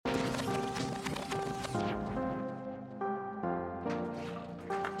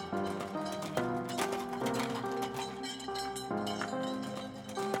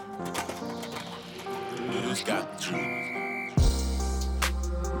truth got the truth.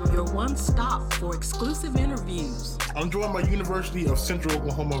 Your one stop for exclusive interviews. I'm joined by University of Central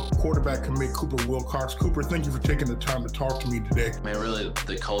Oklahoma quarterback commit Cooper Wilcox. Cooper, thank you for taking the time to talk to me today. Man, really,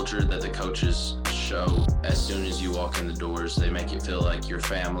 the culture that the coaches show as soon as you walk in the doors, they make it feel like your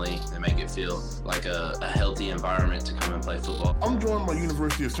family. They make it feel like a healthy environment to come and play football. I'm joined by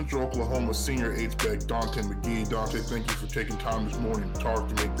University of Central Oklahoma senior H-back Dante McGee. Dante, thank you for taking time this morning to talk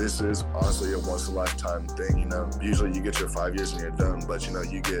to me. This is honestly a once-in-a-lifetime thing, Usually you get your 5 years and you're done, but, you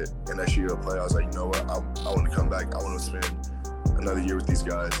get an extra year to play. I was like, you know what, I want to come back. I want to spend another year with these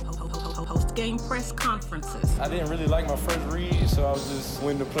guys. Post-game press conferences. I didn't really like my first read, so I was just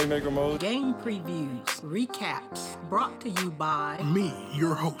went into playmaker mode. Game previews, recaps, brought to you by me,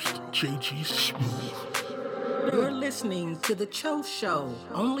 your host, JG Smooth. You're listening to The Cho Show,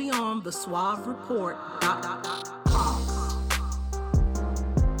 only on the SuaveReport.com.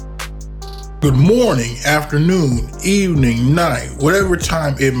 Good morning, afternoon, evening, night, whatever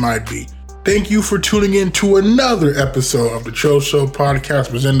time it might be. Thank you for tuning in to another episode of the Cho Show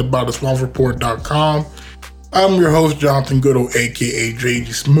podcast presented by the SuaveReport.com. I'm your host, Jonathan Goodall, aka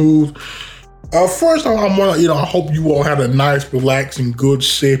JG Smooth. First, I hope you all had a nice, relaxing, good,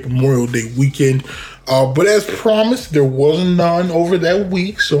 safe Memorial Day weekend. But as promised, there was none over that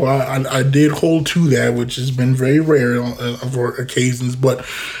week, so I did hold to that, which has been very rare for occasions. But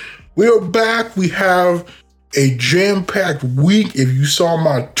we are back. We have a jam-packed week. If you saw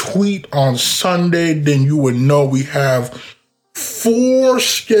my tweet on Sunday, then you would know we have 4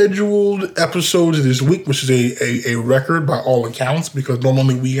 scheduled episodes this week, which is a record by all accounts, because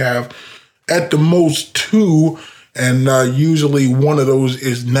normally we have at the most 2, and usually one of those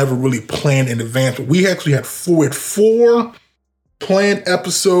is never really planned in advance. But we actually had 4 planned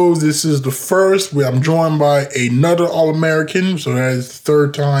episodes. This is the first where I'm joined by another All-American, so that is the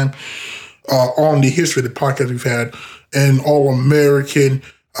third time on the history of the podcast we've had an All-American.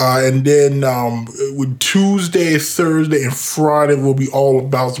 And then with Tuesday, Thursday, and Friday will be all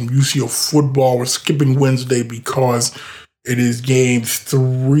about some UCO football. We're skipping Wednesday because it is game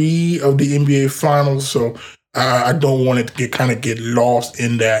 3 of the NBA Finals, so I don't want it to get lost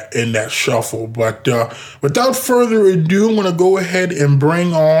in that shuffle. But without further ado, I'm going to go ahead and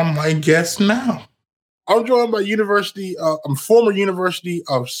bring on my guest now. I'm joined by former University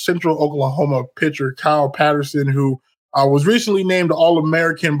of Central Oklahoma pitcher Kyle Patterson, who was recently named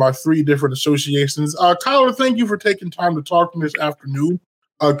All-American by 3 different associations. Kyle, thank you for taking time to talk to me this afternoon.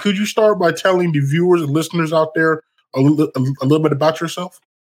 Could you start by telling the viewers and listeners out there a little bit about yourself?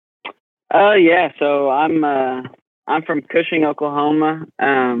 Yeah. So I'm from Cushing, Oklahoma.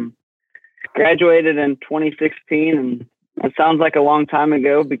 Graduated in 2016, and it sounds like a long time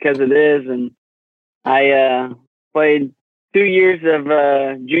ago because it is. And I played 2 years of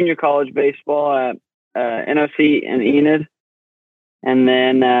junior college baseball at NOC in Enid, and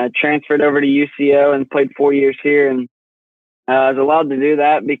then transferred over to UCO and played 4 years here. And I was allowed to do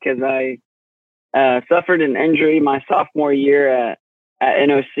that because I suffered an injury my sophomore year at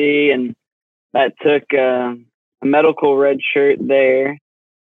NOC, and that took a medical red shirt there.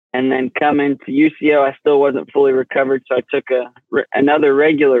 And then coming to UCO, I still wasn't fully recovered, so I took another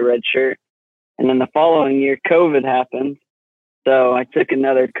regular red shirt. And then the following year, COVID happened, so I took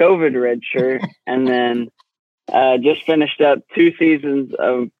another COVID red shirt, and then just finished up 2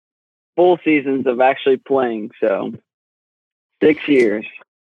 full seasons of actually playing. So 6 years.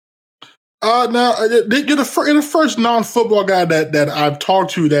 Now you're the first non-football guy that I've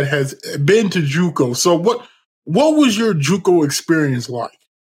talked to that has been to JUCO. So what was your JUCO experience like?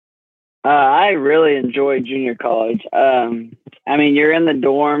 I really enjoyed junior college. You're in the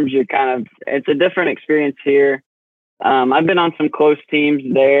dorms. It's a different experience here. I've been on some close teams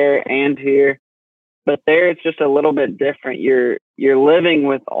there and here, but there it's just a little bit different. You're living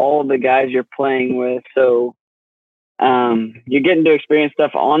with all the guys you're playing with, so you're getting to experience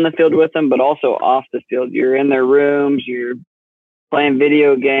stuff on the field with them, but also off the field. You're in their rooms, you're playing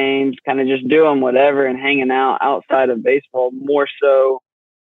video games, kind of just doing whatever and hanging out outside of baseball more so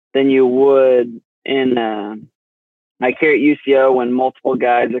than you would in like here at UCO when multiple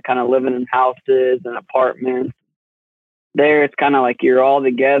guys are kind of living in houses and apartments. There it's kind of like you're all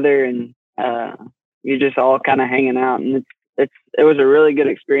together and you're just all kind of hanging out, and it was a really good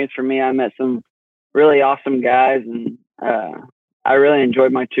experience for me. I met some really awesome guys, and I really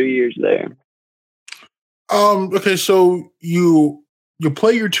enjoyed my 2 years there. Okay, so you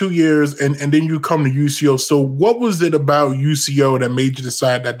play your 2 years and then you come to UCO. So what was it about UCO that made you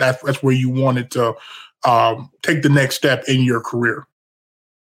decide that that's where you wanted to take the next step in your career?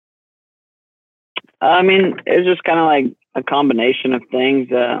 It was just kind of like a combination of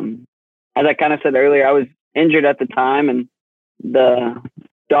things. As I kind of said earlier, I was injured at the time, and the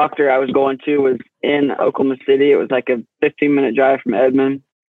doctor I was going to was in Oklahoma City. It was like a 15-minute drive from Edmond.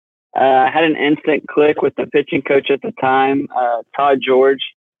 I had an instant click with the pitching coach at the time, Todd George.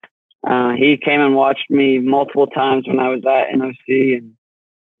 He came and watched me multiple times when I was at NOC, and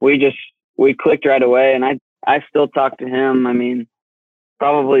we clicked right away. And I still talk to him. I mean,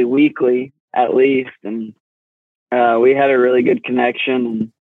 probably weekly at least, and we had a really good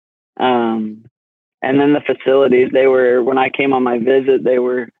connection. And then the facilities, when I came on my visit, they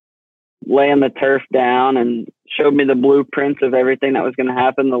were laying the turf down and showed me the blueprints of everything that was going to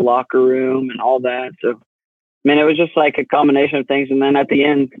happen, the locker room and all that. So, I mean, it was just like a combination of things. And then at the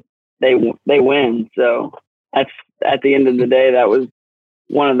end, they win. So that's, at the end of the day, that was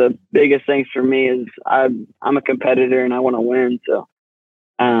one of the biggest things for me. Is I'm a competitor and I want to win. So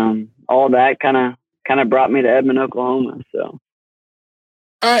all that kind of brought me to Edmond, Oklahoma. So.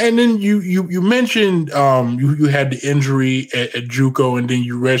 And then you mentioned you had the injury at JUCO, and then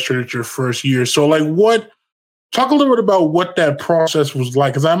you redshirted your first year. So talk a little bit about what that process was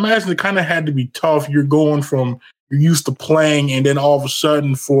like, because I imagine it kind of had to be tough. You're going from you're used to playing, and then all of a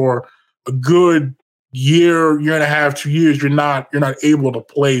sudden for a good year and a half, 2 years, you're not able to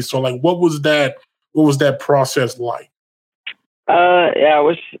play. So what was that process like? Yeah,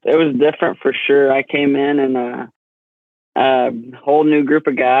 it was different for sure. I came in and a whole new group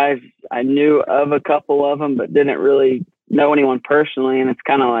of guys. I knew of a couple of them, but didn't really know anyone personally. And it's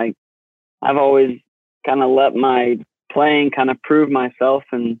kind of like I've always kind of let my playing kind of prove myself,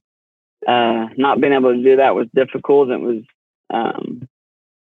 and not being able to do that was difficult. It was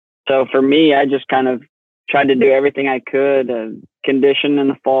so for me, I just kind of tried to do everything I could, condition in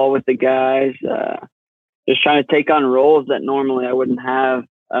the fall with the guys, just trying to take on roles that normally I wouldn't have.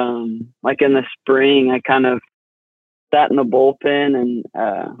 Like in the spring, I kind of sat in the bullpen, and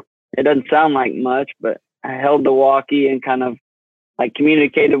it doesn't sound like much, but I held the walkie and kind of like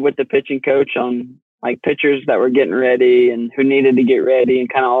communicated with the pitching coach on like pitchers that were getting ready and who needed to get ready and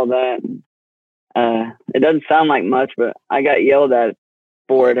kind of all that. And, it doesn't sound like much, but I got yelled at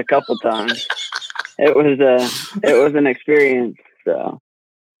for it a couple times. It was an experience. So,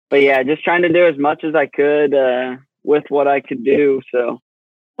 but yeah, just trying to do as much as I could with what I could do. So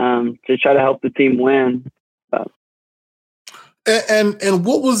to try to help the team win. And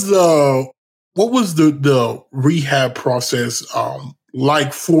what was the rehab process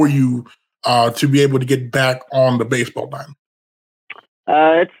like for you to be able to get back on the baseball diamond?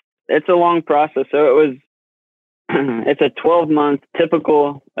 It's a long process. So it was it's a 12-month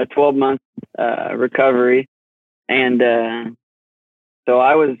recovery, and so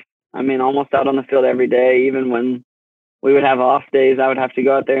I was almost out on the field every day. Even when we would have off days, I would have to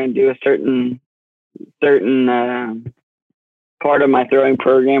go out there and do a certain part of my throwing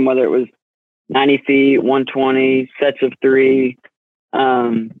program, whether it was 90 feet, 120, sets of 3.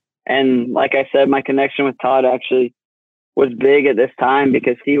 And like I said, my connection with Todd actually was big at this time,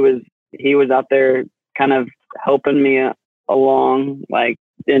 because he was out there kind of helping me along like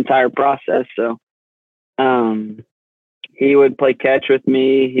the entire process. So he would play catch with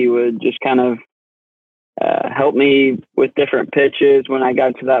me. He would just kind of help me with different pitches when I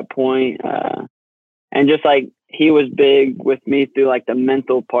got to that point. And just like he was big with me through like the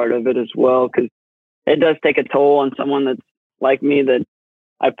mental part of it as well, because it does take a toll on someone that's like me, that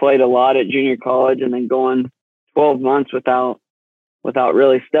I played a lot at junior college, and then going 12 months without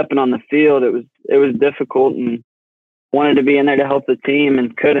really stepping on the field. It was difficult, and wanted to be in there to help the team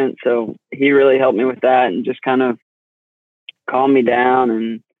and couldn't. So he really helped me with that and just kind of calmed me down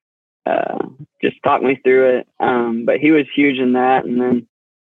and just talked me through it. But he was huge in that. And then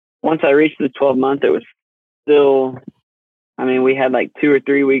once I reached the 12 month, it was still, we had like 2 or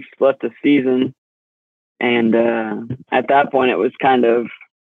 3 weeks left of season. And at that point, it was kind of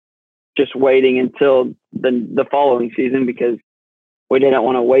just waiting until the following season, because we didn't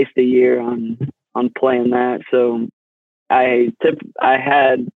want to waste a year on playing that. So I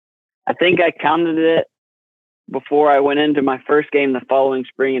think I counted it before I went into my first game the following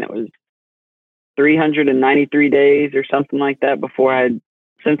spring, and it was 393 days or something like that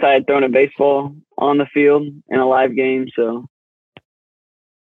since I had thrown a baseball on the field in a live game. So.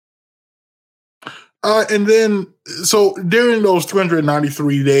 And then, so during those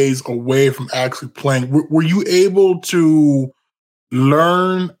 293 days away from actually playing, were you able to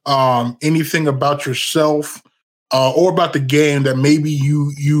learn anything about yourself or about the game that maybe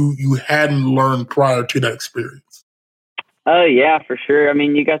you hadn't learned prior to that experience? Yeah, for sure.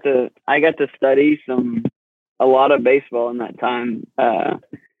 I got to study a lot of baseball in that time.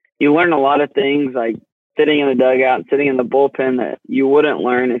 You learn a lot of things, like sitting in the dugout, sitting in the bullpen, that you wouldn't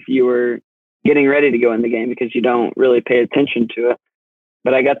learn if you were getting ready to go in the game because you don't really pay attention to it.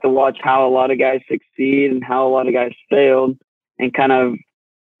 But I got to watch how a lot of guys succeed and how a lot of guys failed and kind of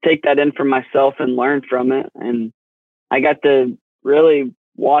take that in for myself and learn from it. And I got to really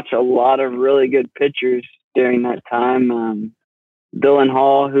watch a lot of really good pitchers during that time. Dylan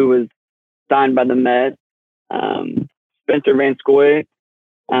Hall, who was signed by the Mets, Spencer Van Scoy,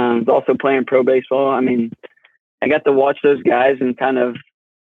 was also playing pro baseball. I mean, I got to watch those guys and kind of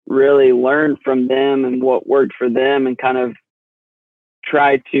really learn from them and what worked for them and kind of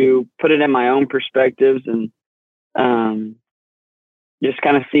try to put it in my own perspectives and just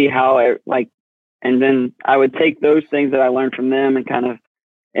kind of see how and then I would take those things that I learned from them and kind of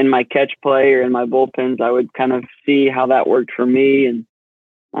in my catch play or in my bullpens, I would kind of see how that worked for me. And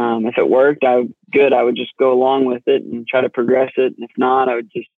if it worked, I would just go along with it and try to progress it. And if not, I would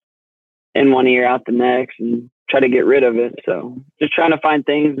just in one ear out the next and try to get rid of it. So just trying to find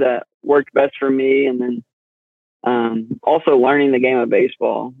things that worked best for me. And then also learning the game of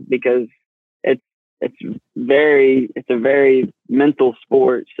baseball because it's a very mental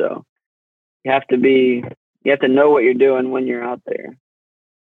sport. So you have to know what you're doing when you're out there.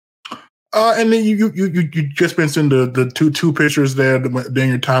 And then you just mentioned the two pitchers there during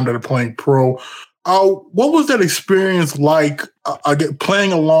your time that are playing pro. What was that experience like?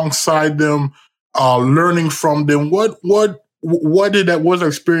 Playing alongside them, learning from them. What was that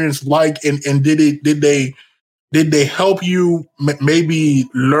experience like? And did they help you maybe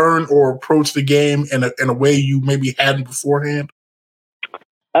learn or approach the game in a way you maybe hadn't beforehand?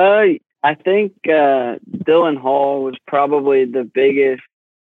 I think Dylan Hall was probably the biggest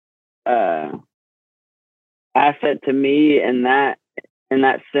asset to me in that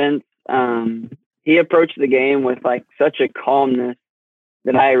sense. He approached the game with like such a calmness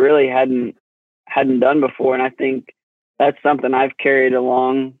that I really hadn't done before, and I think that's something I've carried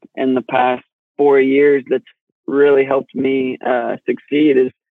along in the past 4 years that's really helped me succeed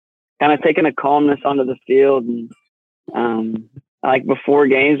is kind of taking a calmness onto the field. And like before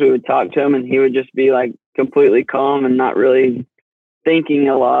games, we would talk to him and he would just be like completely calm and not really thinking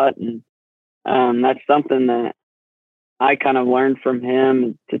a lot. And that's something that I kind of learned from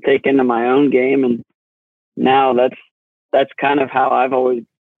him to take into my own game. And now that's kind of how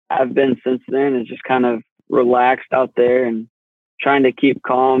I've been since then, is just kind of relaxed out there and trying to keep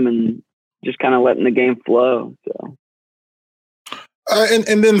calm and just kind of letting the game flow. So.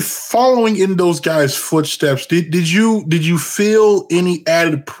 And then following in those guys' footsteps, did you feel any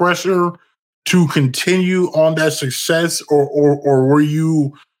added pressure to continue on that success, or were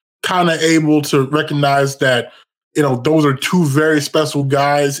you kind of able to recognize that, those are two very special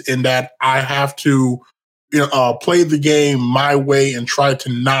guys and that I have to, play the game my way and try to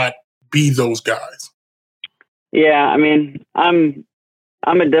not be those guys? Yeah, I mean, I'm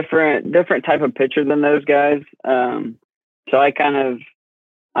a different type of pitcher than those guys. So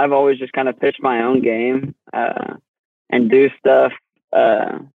I've always just kind of pitched my own game and do stuff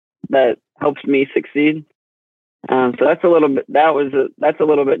that helps me succeed. So that's a little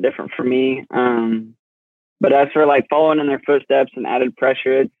bit different for me. But as for like following in their footsteps and added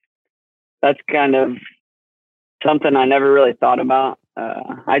pressure, that's kind of something I never really thought about.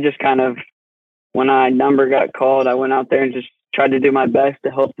 I just kind of, when my number got called, I went out there and just tried to do my best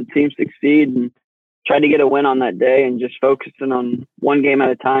to help the team succeed and tried to get a win on that day and just focusing on one game at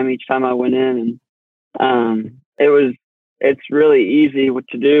a time each time I went in. And it's really easy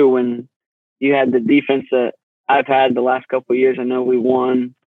to do when you had the defense that I've had the last couple of years. I know we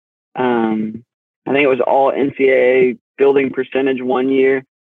won. I think it was all NCAA fielding percentage one year.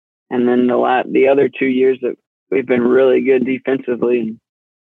 And then the other 2 years that we've been really good defensively.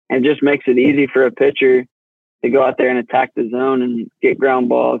 And it just makes it easy for a pitcher to go out there and attack the zone and get ground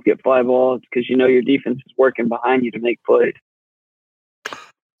balls, get fly balls, because your defense is working behind you to make plays.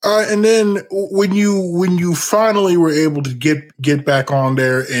 And then when you finally were able to get back on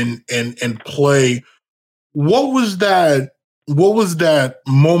there and play, what was that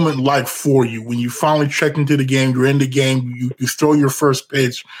moment like for you when you finally checked into the game? You're in the game. You throw your first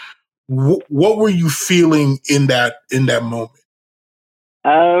pitch. What were you feeling in that moment? It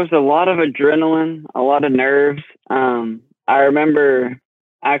was a lot of adrenaline, a lot of nerves. I remember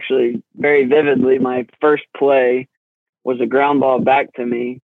actually very vividly my first play was a ground ball back to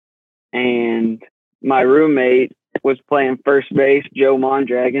me, and my roommate was playing first base, Joe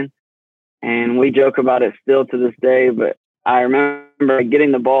Mondragon, and we joke about it still to this day. But I remember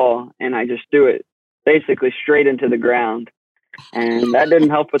getting the ball and I just threw it basically straight into the ground, and that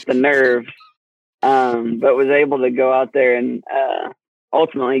didn't help with the nerves, but was able to go out there and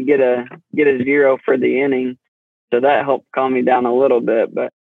ultimately get a 0 for the inning. So that helped calm me down a little bit.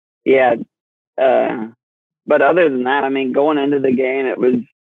 But yeah, But other than that, I mean, going into the game,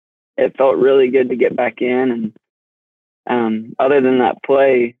 it felt really good to get back in. And other than that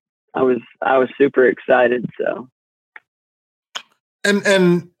play, I was super excited. So.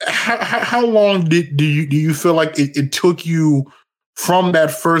 And how long do you feel like it took you from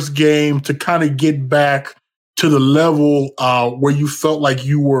that first game to kind of get back to the level where you felt like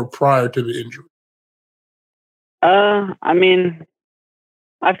you were prior to the injury? I mean,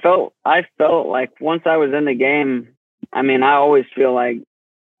 I felt like once I was in the game, I mean, I always feel like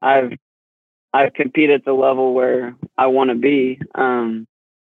I've competed at the level where I want to be.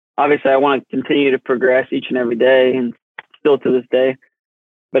 Obviously, I want to continue to progress each and every day, and still to this day.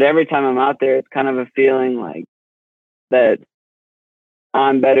 But every time I'm out there, it's kind of a feeling like that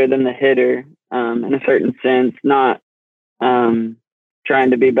I'm better than the hitter in a certain sense, not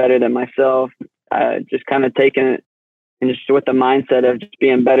trying to be better than myself, just kind of taking it and just with the mindset of just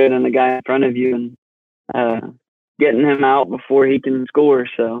being better than the guy in front of you and getting him out before he can score.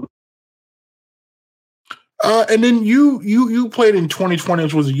 So. And then you played in 2020,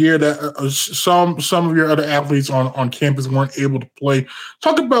 which was a year that some of your other athletes on campus weren't able to play.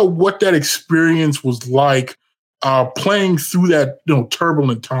 Talk about what that experience was like, playing through that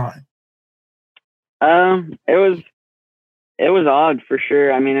turbulent time. It was odd for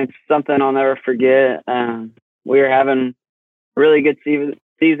sure. I mean, it's something I'll never forget. We were having a really good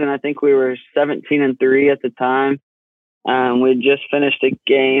season. I think we were 17-3 at the time. We just finished a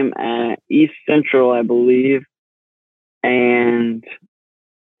game at East Central, I believe, and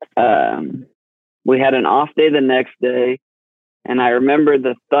we had an off day the next day. And I remember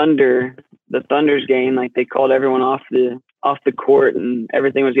the Thunder's game, like they called everyone off the court, and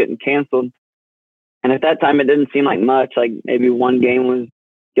everything was getting canceled. And at that time, it didn't seem like much, like maybe one game was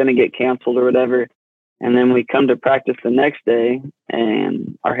going to get canceled or whatever. And then we come to practice the next day,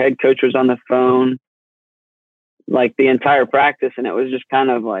 and our head coach was on the phone like the entire practice, and it was just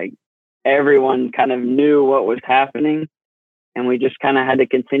kind of like everyone kind of knew what was happening, and we just kind of had to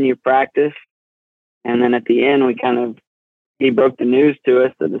continue practice. And then at the end, he broke the news to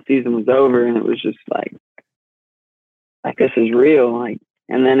us that the season was over, and it was just like this is real.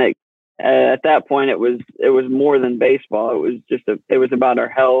 And then at that point, it was more than baseball. It was about our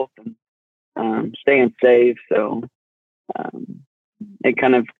health and staying safe. So it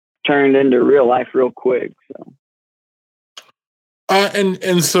kind of turned into real life real quick. So.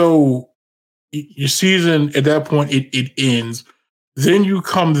 And so your season at that point it ends. Then you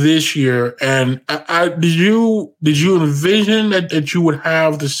come this year, and did you envision that you would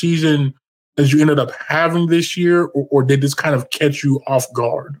have the season as you ended up having this year, or did this kind of catch you off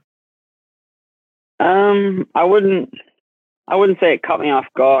guard? I wouldn't say it caught me off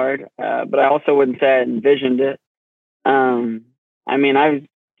guard, but I also wouldn't say I envisioned it. I mean, I've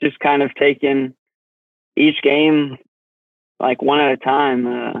just kind of taken each game like one at a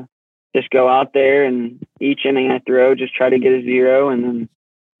time. Just go out there, and each inning I throw, just try to get a 0. And then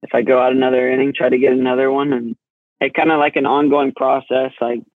if I go out another inning, try to get another one. And it kind of like an ongoing process.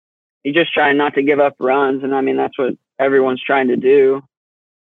 Like you just try not to give up runs. And I mean, that's what everyone's trying to do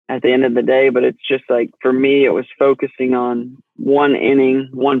at the end of the day. But it's just like, for me, it was focusing on one inning,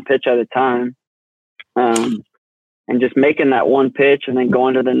 one pitch at a time. And just making that one pitch and then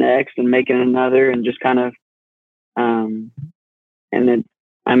going to the next and making another, and just kind of, and it,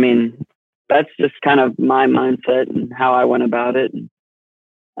 I mean, that's just kind of my mindset and how I went about it.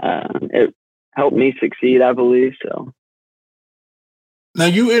 It helped me succeed, I believe. So. Now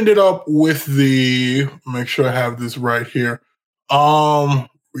you ended up with make sure I have this right here. Right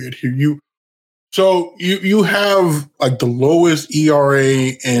here. You have like the lowest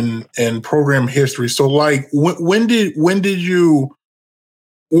ERA in program history. So like when did you,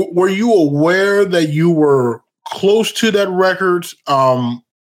 were you aware that you were close to that record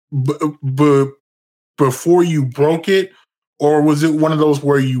before you broke it, or was it one of those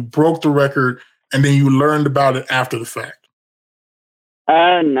where you broke the record and then you learned about it after the fact?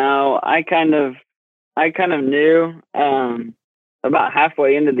 No, I kind of knew. About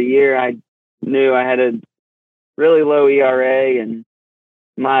halfway into the year, I knew I had a really low ERA, and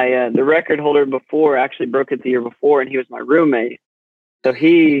my the record holder before actually broke it the year before, and he was my roommate. So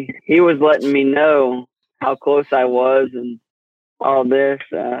he was letting me know how close I was and all this.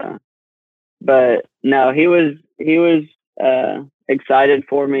 But no, he was excited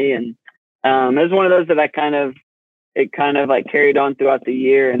for me, and it was one of those that it kind of like carried on throughout the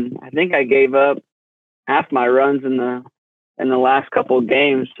year. And I think I gave up half my runs in the last couple of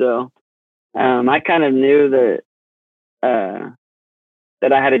games. So I kind of knew that I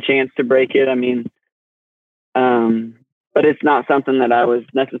had a chance to break it. I mean, but it's not something that I was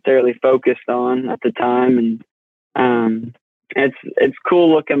necessarily focused on at the time. And it's cool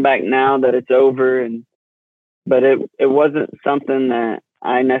looking back now that it's over, but it wasn't something that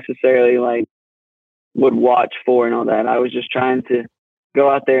I necessarily like would watch for and all that. I was just trying to go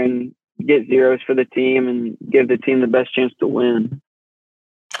out there and get zeros for the team and give the team the best chance to win.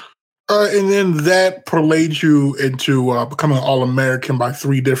 And then that parlayed you into becoming an All-American by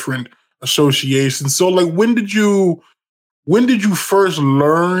 3 different associations. So, like, when did you first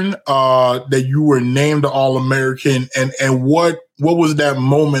learn that you were named an All-American, and what was that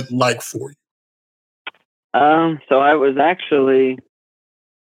moment like for you? So I was actually,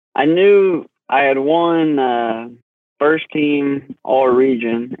 I knew I had won first team all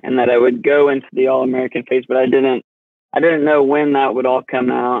region and that I would go into the All-American phase, but I didn't know when that would all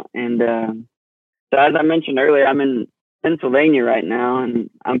come out. And so as I mentioned earlier, I'm in Pennsylvania right now, and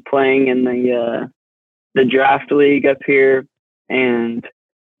I'm playing in the draft league up here. And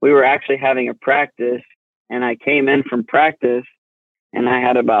we were actually having a practice, and I came in from practice, and I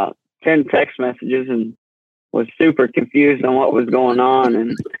had about 10 text messages and was super confused on what was going on,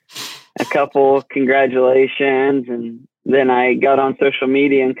 and a couple congratulations. And then I got on social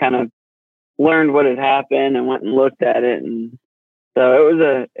media and kind of learned what had happened and went and looked at it. And so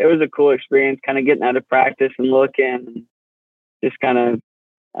it was a cool experience, kind of getting out of practice and looking, and just kind of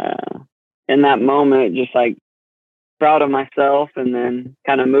in that moment, just like proud of myself, and then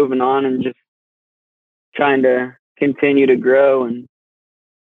kind of moving on and just trying to continue to grow and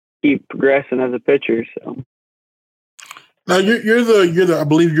keep progressing as a pitcher. So. Now you're the I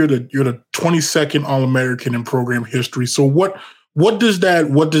believe you're the 22nd All-American in program history. So what does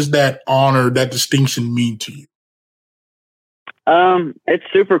that honor, that distinction mean to you? It's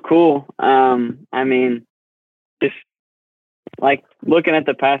super cool. I mean, just like looking at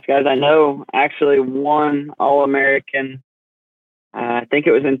the past guys, I know actually one All-American. I think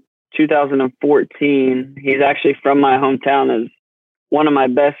it was in 2014. He's actually from my hometown, as one of my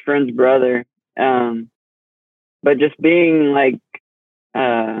best friend's brother. But just being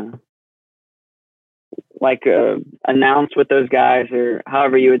announced with those guys, or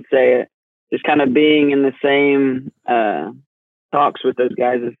however you would say it, just kind of being in the same talks with those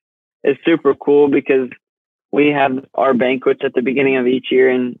guys is super cool, because we have our banquets at the beginning of each year,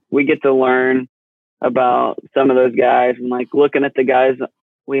 and we get to learn about some of those guys. And like looking at the guys,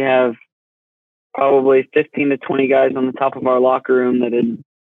 we have probably 15 to 20 guys on the top of our locker room that had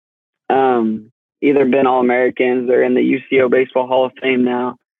either been All-Americans or in the UCO Baseball Hall of Fame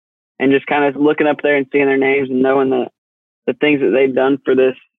now. And just kind of looking up there and seeing their names and knowing the things that they've done for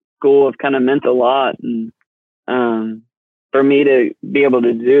this school have kind of meant a lot. And for me to be able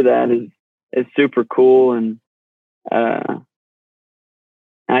to do that is super cool. And I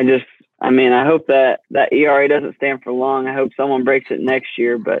hope that ERA doesn't stand for long. I hope someone breaks it next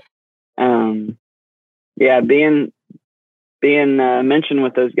year. But being mentioned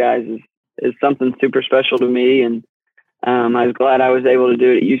with those guys is something super special to me. And I was glad I was able to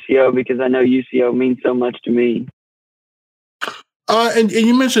do it at UCO, because I know UCO means so much to me. And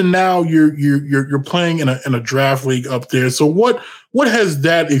you mentioned now you're playing in a draft league up there. So what has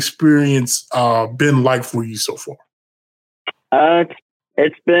that experience been like for you so far?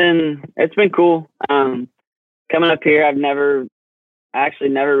 It's been cool. Coming up here, I've never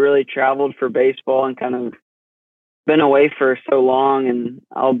really traveled for baseball, and kind of been away for so long, and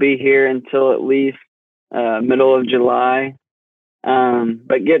I'll be here until at least middle of July.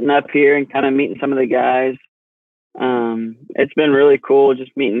 But getting up here and kind of meeting some of the guys, it's been really cool,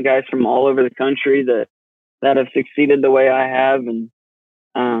 just meeting guys from all over the country that have succeeded the way I have, and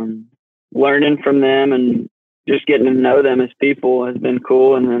learning from them and just getting to know them as people has been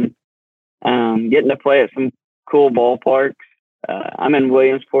cool. And then getting to play at some cool ballparks. I'm in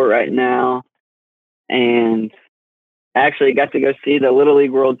Williamsport right now, and actually got to go see the Little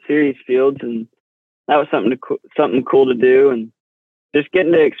League World Series fields, and that was something cool to do, and just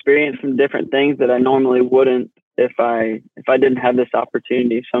getting to experience some different things that I normally wouldn't if I didn't have this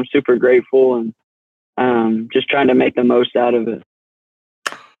opportunity. So I'm super grateful, and just trying to make the most out of it.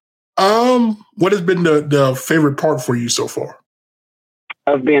 What has been the favorite part for you so far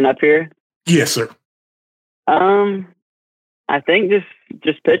of being up here? Yes, sir. I think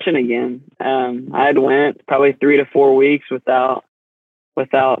just pitching again. I had went probably 3 to 4 weeks without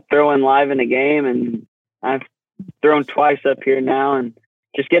throwing live in a game, and I've thrown twice up here now, and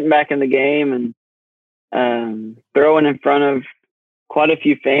just getting back in the game and throwing in front of quite a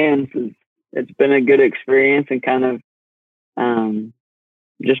few fans. It's been a good experience, and kind of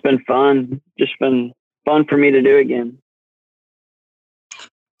just been fun. Just been fun for me to do again.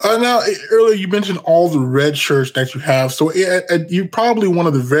 Now, earlier you mentioned all the red shirts that you have. So you're probably one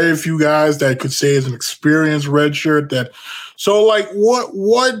of the very few guys that could say is an experienced red shirt. So what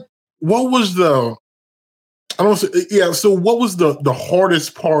was the? I don't say, yeah. So what was the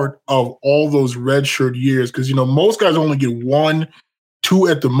hardest part of all those red shirt years? Because most guys only get 1, 2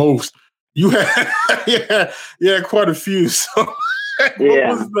 at the most. You had quite a few. So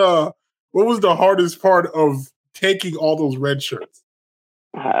what was the hardest part of taking all those red shirts?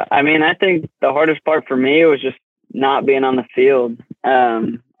 I think the hardest part for me was just not being on the field.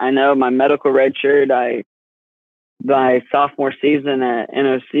 I know my medical red shirt, my sophomore season at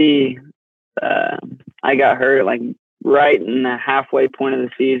NOC, I got hurt like right in the halfway point of the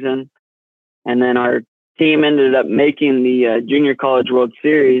season. And then our team ended up making the Junior College World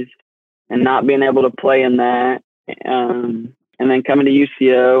Series and not being able to play in that. And then coming to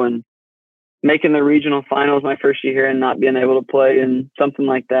UCO and making the regional finals my first year here and not being able to play in something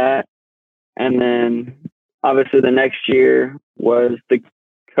like that. And then obviously the next year was the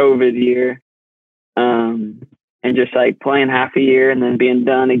COVID year. And just like playing half a year and then being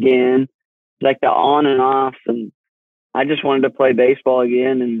done again, like the on and offs. And I just wanted to play baseball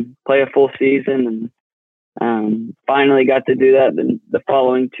again and play a full season. And finally got to do that the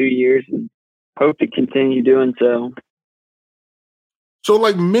following 2 years and hope to continue doing so. So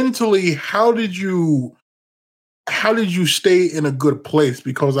like mentally, how did you stay in a good place?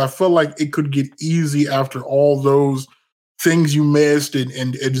 Because I feel like it could get easy after all those things you missed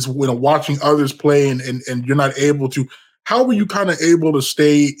and just watching others play and you're not able to. How were you kind of able to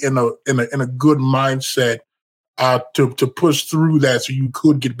stay in a good mindset to push through that so you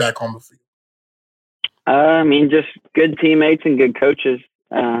could get back on the field? Just good teammates and good coaches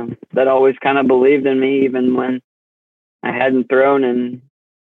that always kind of believed in me, even when I hadn't thrown in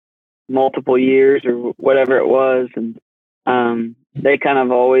multiple years or whatever it was. And they kind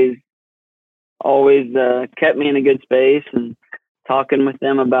of always kept me in a good space and talking with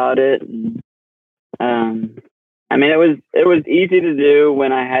them about it. And it was easy to do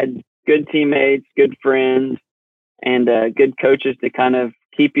when I had good teammates, good friends, and good coaches to kind of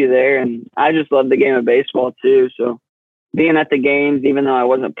keep you there. And I just love the game of baseball too. So being at the games, even though I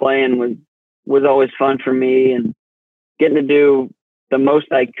wasn't playing, was always fun for me, and getting to do the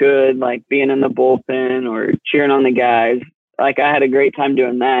most I could, like being in the bullpen or cheering on the guys. Like I had a great time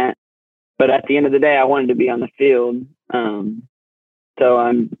doing that. But at the end of the day, I wanted to be on the field. So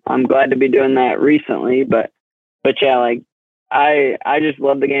I'm glad to be doing that recently. But yeah, like I just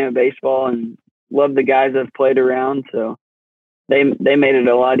love the game of baseball and love the guys I've played around. So they made it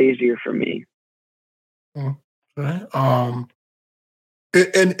a lot easier for me. Okay.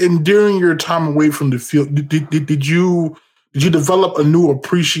 And during your time away from the field, did you develop a new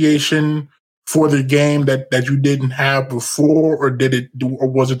appreciation for the game that you didn't have before, or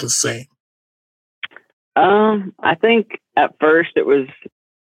was it the same? I think at first I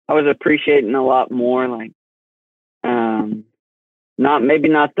was appreciating a lot more, like not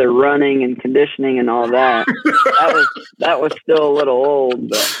the running and conditioning and all that. that was still a little old,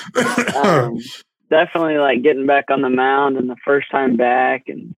 but definitely like getting back on the mound and the first time back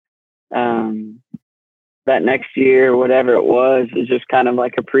and that next year, whatever it was, is just kind of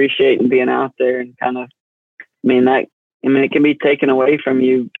like appreciating being out there and kind of, it can be taken away from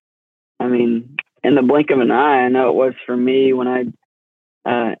you. In the blink of an eye. I know it was for me when I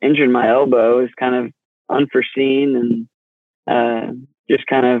injured my elbow. It was kind of unforeseen and just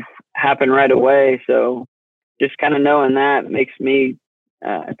kind of happened right away. So just kind of knowing that makes me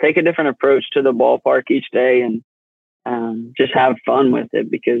take a different approach to the ballpark each day and just have fun with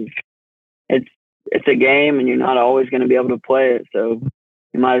it, because it's a game and you're not always going to be able to play it. So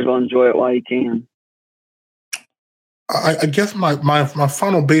you might as well enjoy it while you can. I guess my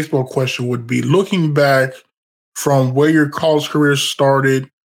final baseball question would be, looking back from where your college career started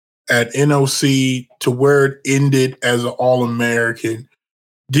at NOC to where it ended as an All-American,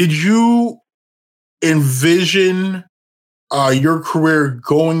 did you envision your career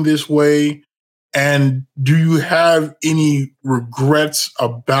going this way? And do you have any regrets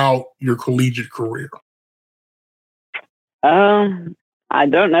about your collegiate career? I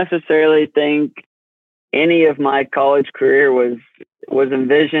don't necessarily think any of my college career was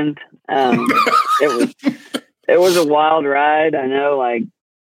envisioned. It was a wild ride. I know, like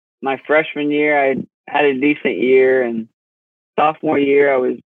my freshman year, I had a decent year, and sophomore year I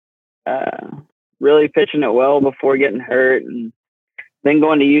was really pitching it well before getting hurt, and then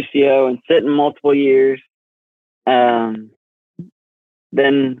going to UCO and sitting multiple years. Then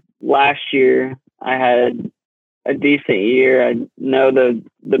last year I had a decent year. I know the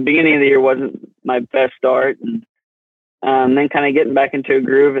beginning of the year wasn't my best start, and then kind of getting back into a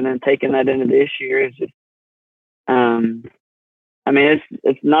groove and then taking that into this year is just, I mean,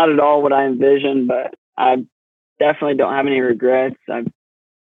 it's not at all what I envisioned, but I definitely don't have any regrets. I've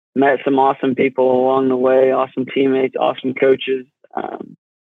met some awesome people along the way, awesome teammates, awesome coaches.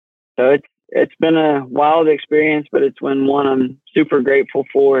 So it's been a wild experience, but it's been one I'm super grateful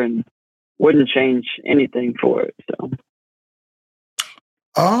for and wouldn't change anything for it. So.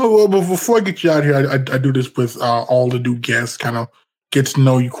 Well, but before I get you out here, I do this with all the new guests, kind of get to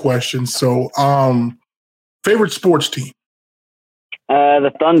know you questions. So, favorite sports team?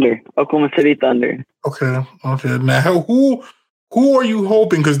 The Thunder, Oklahoma City Thunder. Okay. Now, who are you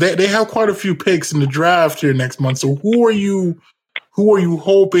hoping? Because they have quite a few picks in the draft here next month. So, who are you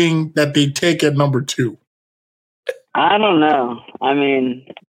hoping that they take at number 2? I don't know. I mean,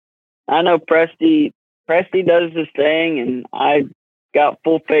 I know Presty does his thing, and I got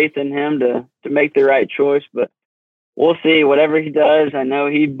full faith in him to make the right choice. But we'll see. Whatever he does, I know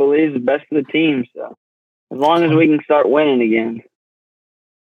he believes the best of the team. So as long as we can start winning again.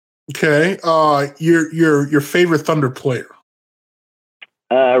 Okay. Your favorite Thunder player?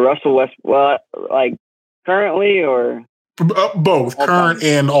 Russell West. Well, like currently or both current time?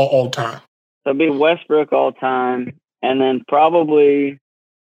 And all time. So it'd be Westbrook all time, and then probably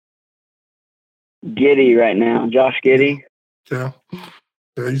Giddey right now. Josh Giddey. Yeah,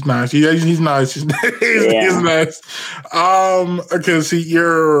 he's nice. He's nice. He's nice. Okay. See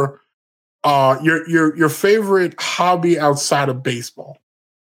your favorite hobby outside of baseball?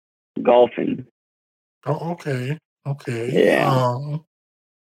 Golfing. Oh, okay. Yeah.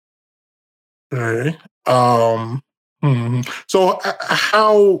 Okay. So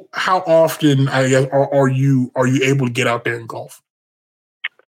how often are you able to get out there and golf?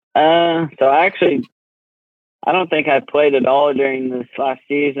 So actually, I don't think I played at all during this last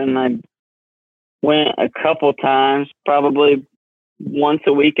season. I went a couple times, probably once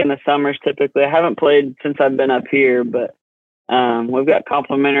a week in the summers typically. I haven't played since I've been up here, but we've got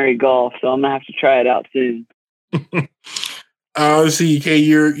complimentary golf, so I'm gonna have to try it out soon. Let's see. Okay,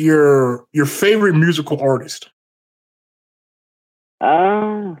 your favorite musical artist?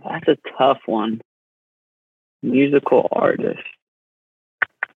 That's a tough one. Musical artist.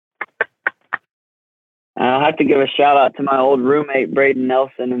 I'll have to give a shout out to my old roommate Braden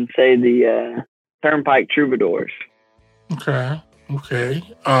Nelson and say the Turnpike Troubadours. Okay.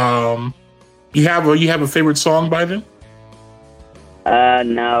 You have a favorite song by them?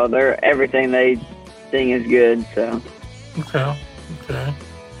 No, everything they sing is good. So. Okay.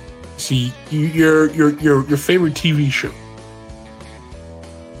 See, your favorite TV show?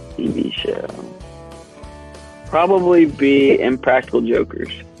 TV show. Probably be Impractical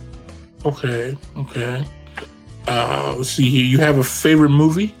Jokers. Okay. Let's see here. You have a favorite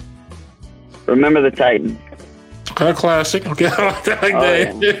movie? Remember the Titans. Kind of classic. Okay, I like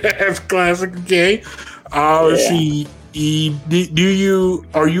that. Yeah. That's classic. Okay. Let's see.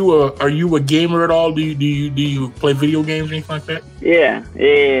 Are you a gamer at all? Do you play video games or anything like that? Yeah.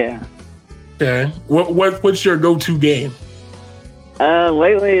 Okay. What's your go-to game?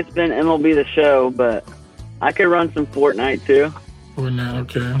 Lately it's been MLB The Show, but I could run some Fortnite too.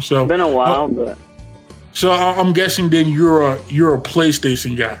 Okay. So it's been a while, but so I'm guessing then you're a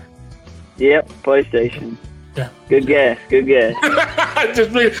PlayStation guy. Yep, PlayStation. Yeah. Good guess.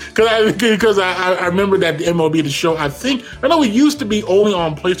 Just because I remember that the MLB The Show. I know it used to be only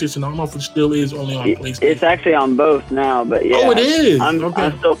on PlayStation. I don't know if it still is only on PlayStation. It's actually on both now, but yeah. Oh, it is. I'm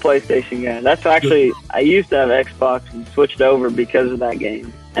still PlayStation guy. That's actually I used to have Xbox and switched over because of that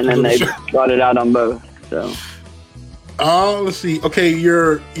game, and then they brought it out on both. So. Let's see. Okay,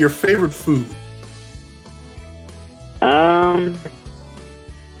 your favorite food?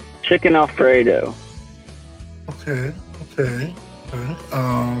 Chicken Alfredo. Okay.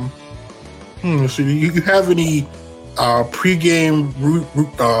 Let's see. Do you have any pregame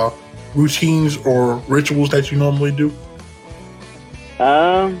routines or rituals that you normally do?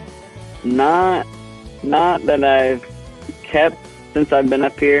 Not that I've kept since I've been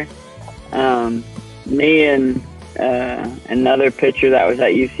up here. Me and another pitcher that was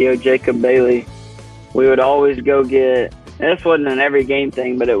at UCO, Jacob Bailey, we would always go get. This wasn't an every game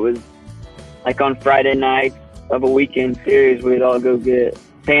thing, but it was like on Friday nights of a weekend series, we'd all go get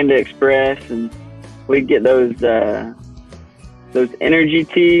Panda Express, and we'd get those energy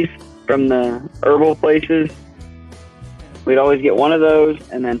teas from the herbal places. We'd always get one of those,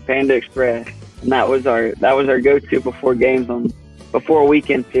 and then Panda Express, and that was our go-to before games before a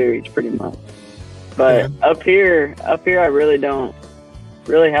weekend series, pretty much. But up here, I really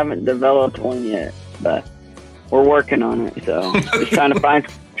haven't developed one yet, but we're working on it. So just try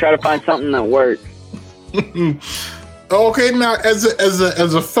to find something that works. Okay, now as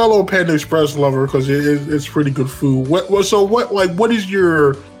a fellow Panda Express lover, because it's pretty good food. What is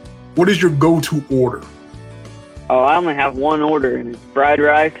your go-to order? Oh, I only have one order, and it's fried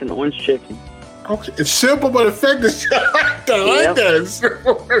rice and orange chicken. Okay, it's simple but effective. I like that.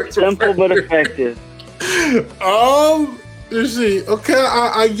 Simple but effective. Let's see. Okay,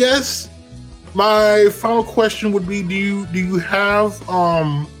 I guess my final question would be: Do you have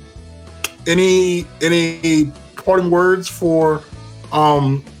any parting words for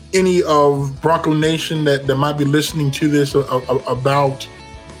any of Bronco Nation that might be listening to this about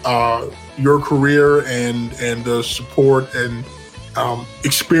your career and the support and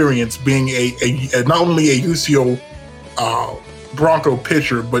experience being a not only a UCO Bronco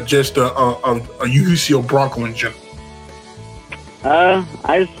pitcher, but just a UCO Bronco in general?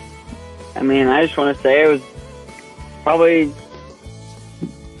 I just want to say it was probably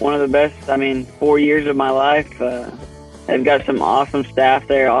one of the best, 4 years of my life. They've got some awesome staff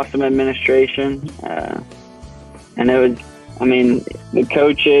there, awesome administration. And it was, the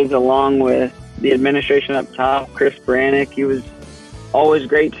coaches along with the administration up top, Chris Brannick, he was always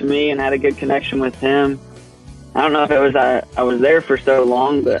great to me and had a good connection with him. I don't know if it was I was there for so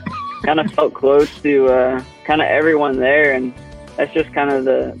long, but kind of felt close to kind of everyone there. And that's just kind of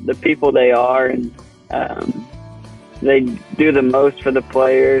the people they are. And they do the most for the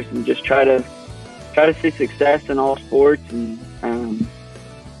players and just try to see success in all sports. And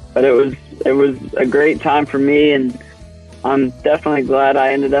but it was a great time for me, and I'm definitely glad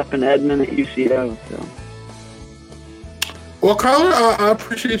I ended up in Edmond at UCO. So. Well, Kyler, I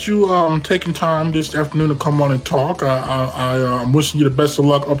appreciate you taking time this afternoon to come on and talk. I'm wishing you the best of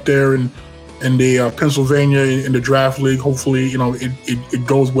luck up there in the Pennsylvania in the draft league. Hopefully, it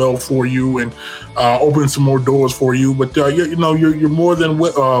goes well for you and opens some more doors for you. But you're more than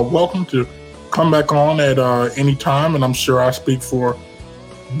welcome to come back on at any time. And I'm sure I speak for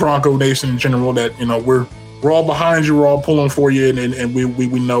Bronco Nation in general that we're all behind you, we're all pulling for you, and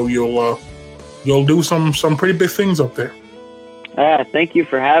we know you'll do some pretty big things up there. Thank you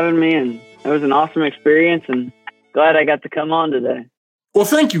for having me, and it was an awesome experience, and glad I got to come on today. Well,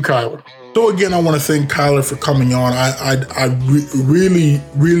 thank you, Kyler. So again, I want to thank Kyler for coming on. I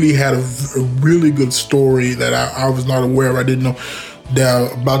really had a really good story that I was not aware of. I didn't know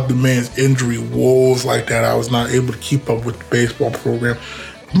that about the man's injury woes like that. I was not able to keep up with the baseball program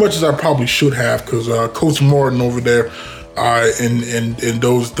as much as I probably should have, because Coach Martin over there and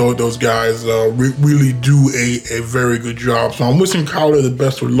those guys really do a very good job. So I'm wishing Kyler the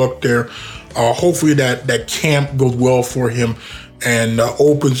best of luck there. Hopefully that camp goes well for him and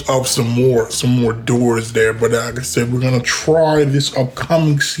opens up some more doors there. But like I said, we're gonna try this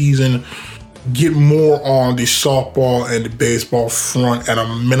upcoming season, get more on the softball and the baseball front at a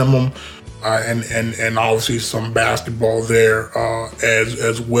minimum, and obviously some basketball there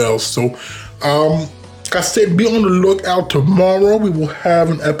as well. So like I said, be on the lookout tomorrow. We will have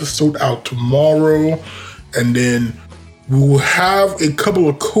an episode out tomorrow, and then we will have a couple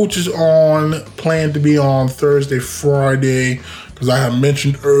of coaches planned to be on Thursday, Friday, because I have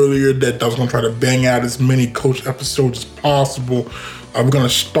mentioned earlier that I was going to try to bang out as many coach episodes as possible. I'm going to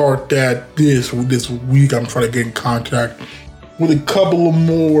start that this week. I'm trying to get in contact with a couple of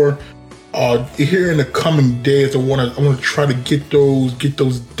more here in the coming days. I want to try to get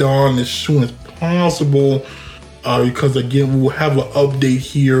those done as soon as possible, because again, we will have an update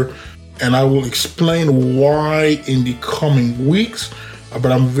here, and I will explain why in the coming weeks.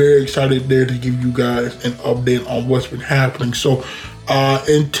 But I'm very excited there to give you guys an update on what's been happening. So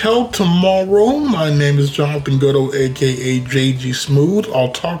until tomorrow, my name is Jonathan Gutto, aka JG Smooth.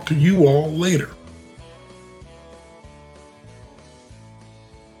 I'll talk to you all later.